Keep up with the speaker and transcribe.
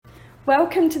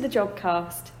Welcome to the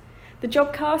Jobcast. The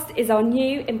Jobcast is our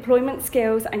new employment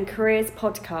skills and careers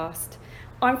podcast.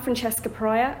 I'm Francesca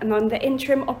Pryor and I'm the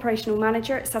Interim Operational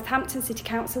Manager at Southampton City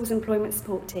Council's Employment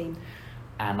Support Team.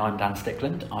 And I'm Dan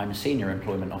Stickland. I'm a Senior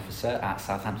Employment Officer at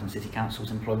Southampton City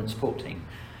Council's Employment Support Team.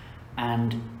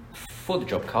 And for the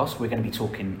Jobcast, we're going to be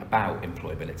talking about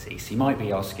employability. So you might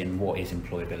be asking, what is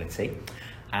employability?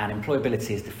 And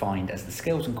employability is defined as the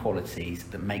skills and qualities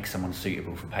that make someone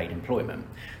suitable for paid employment.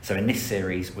 So in this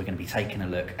series, we're going to be taking a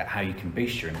look at how you can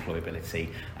boost your employability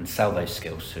and sell those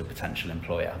skills to a potential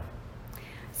employer.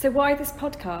 So why this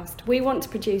podcast? We want to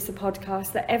produce a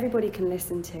podcast that everybody can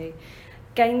listen to,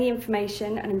 gain the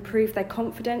information and improve their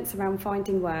confidence around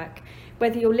finding work,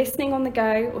 whether you're listening on the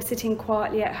go or sitting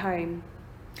quietly at home.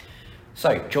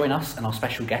 So join us and our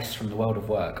special guests from the world of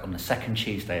work on the second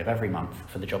Tuesday of every month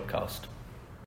for the Jobcast.